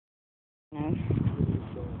No.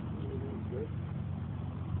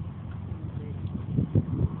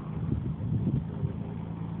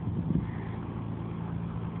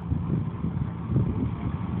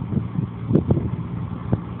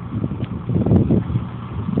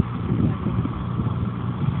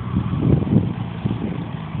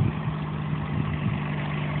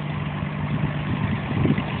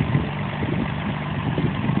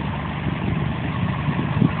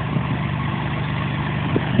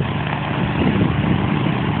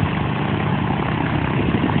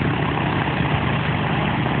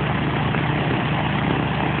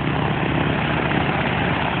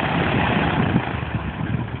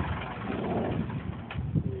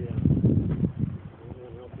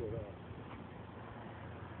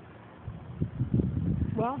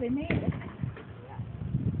 Well, they made it.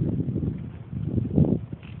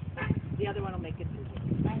 The other one will make it too.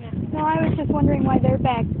 No, I was just wondering why they're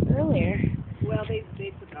back earlier. Well, they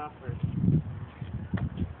took off first.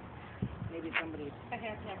 Maybe somebody. I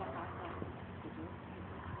have to have a hot one.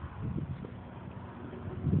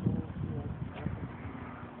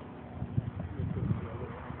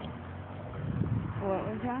 What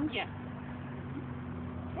was wrong? Yeah.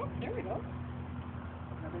 Oh, there we go.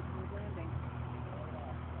 Another smooth landing.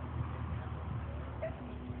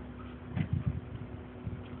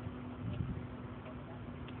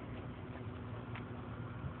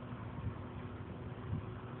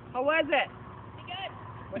 How was it? Pretty good.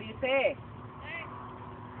 What do you say?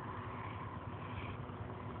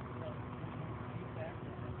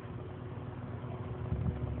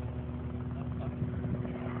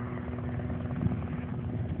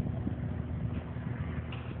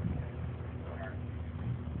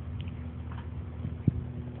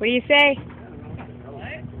 What do you say?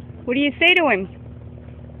 What do you say to him?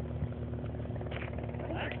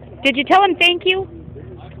 Did you tell him thank you?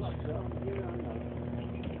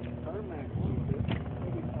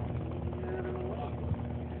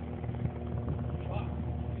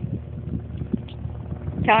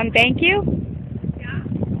 Tell him thank you? Mom,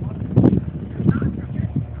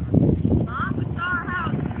 it's our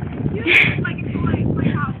house. You look like it's my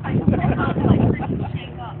house.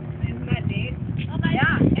 Isn't that neat?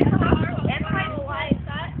 Yeah.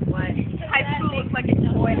 What? High school looks like a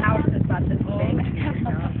toy house that's about this big.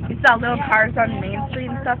 You saw little cars on Main Street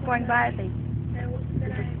and stuff going by. They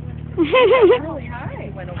really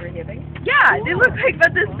high. Went over Hibbing. Yeah, they looked like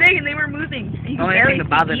about this big and they were moving. The only thing that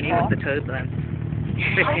bothered me was the turbulence.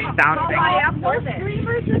 Freaking sound thing. No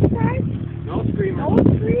screamers this time? No screamers. No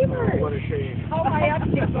screamers. What a shame. How high up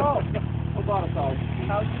did it go? About 1,000.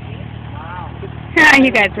 Ah, you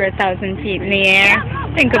guys were 1,000 feet in the air.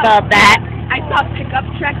 Think about that. I saw pickup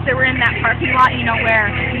trucks that were in that parking lot, you know, where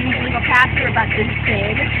you usually go past, they were about this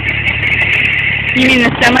big. You mean the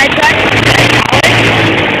semi-truck?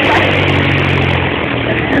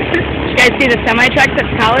 You guys see the semi-trucks at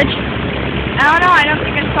college? I don't know, I don't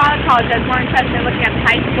think I saw the college. I was more interested in looking at the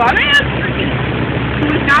high school. I mean, it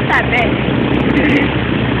was not that big.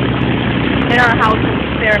 In our house,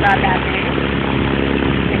 they're about that big.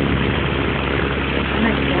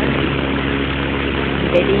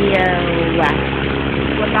 Video.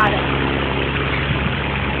 What about it?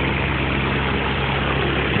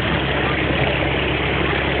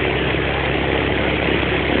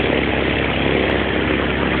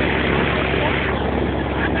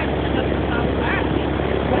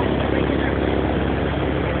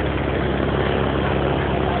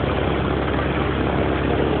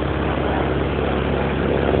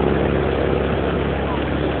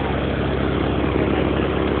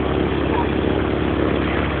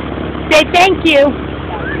 Say thank you.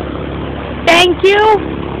 Thank you.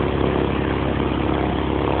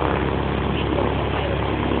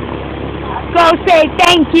 Go say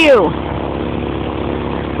thank you.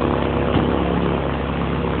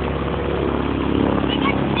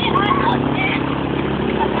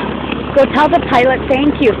 Go tell the pilot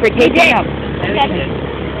thank you for taking him.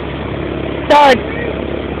 So,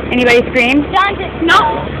 anybody scream? No.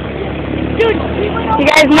 Dude, You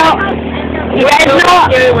guys know? You guys know?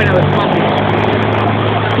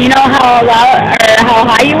 You know how loud or how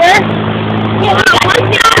high you were? Yeah,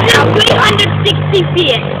 1,360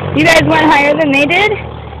 feet. You guys went higher than they did?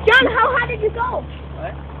 John, how high did you go?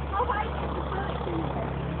 What? How high did you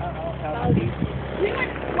go? We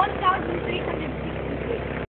went 1,360.